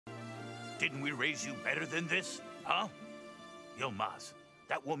Didn't we raise you better than this? Huh? Yilmaz,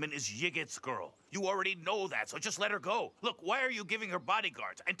 that woman is Yigit's girl. You already know that, so just let her go. Look, why are you giving her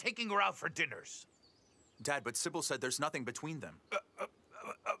bodyguards and taking her out for dinners? Dad, but Sibel said there's nothing between them.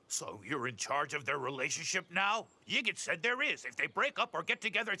 So you're in charge of their relationship now? Yigit said there is. If they break up or get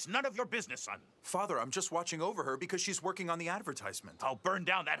together, it's none of your business, son. Father, I'm just watching over her because she's working on the advertisement. I'll burn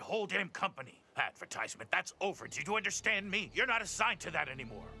down that whole damn company. Advertisement, that's over. Did you understand me? You're not assigned to that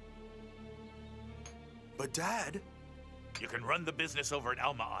anymore. But Dad... You can run the business over at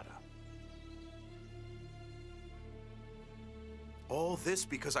Alma-Ata. All this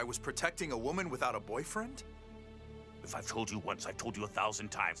because I was protecting a woman without a boyfriend? If I've told you once, I've told you 1,000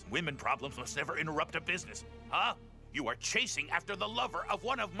 times. Women problems must never interrupt a business. Huh? You are chasing after the lover of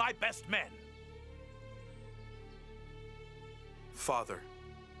one of my best men. Father,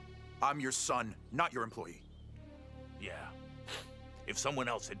 I'm your son, not your employee. Yeah. If someone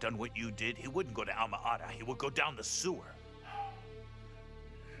else had done what you did, he wouldn't go to Alma-Ata. He would go down the sewer.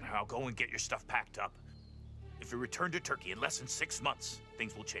 Now go and get your stuff packed up. If you return to Turkey in less than 6 months,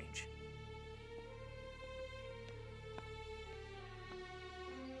 things will change.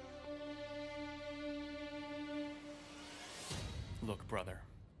 Look, brother.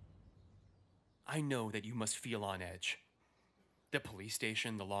 I know that you must feel on edge. The police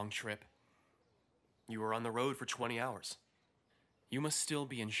station, the long trip. You were on the road for 20 hours. You must still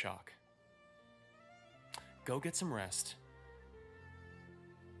be in shock. Go get some rest.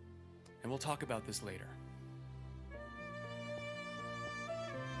 And we'll talk about this later.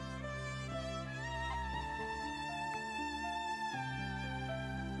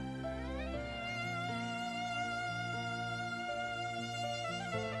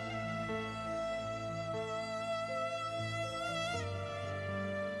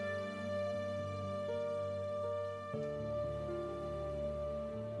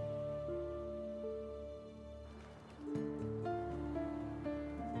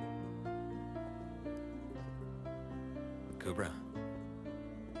 Kübra.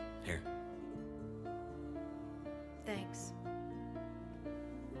 Here. Thanks.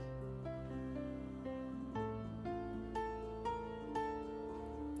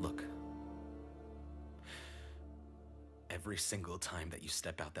 Look. Every single time that you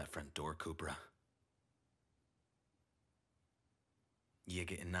step out that front door, Kübra,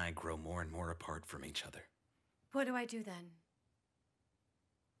 Yigit and I grow more and more apart from each other. What do I do then?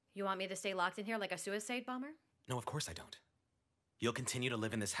 You want me to stay locked in here like a suicide bomber? No, of course I don't. You'll continue to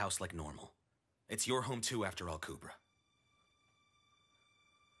live in this house like normal. It's your home too, after all, Kübra.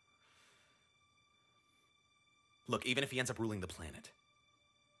 Look, even if he ends up ruling the planet,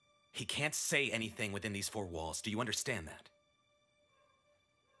 he can't say anything within these 4 walls. Do you understand that?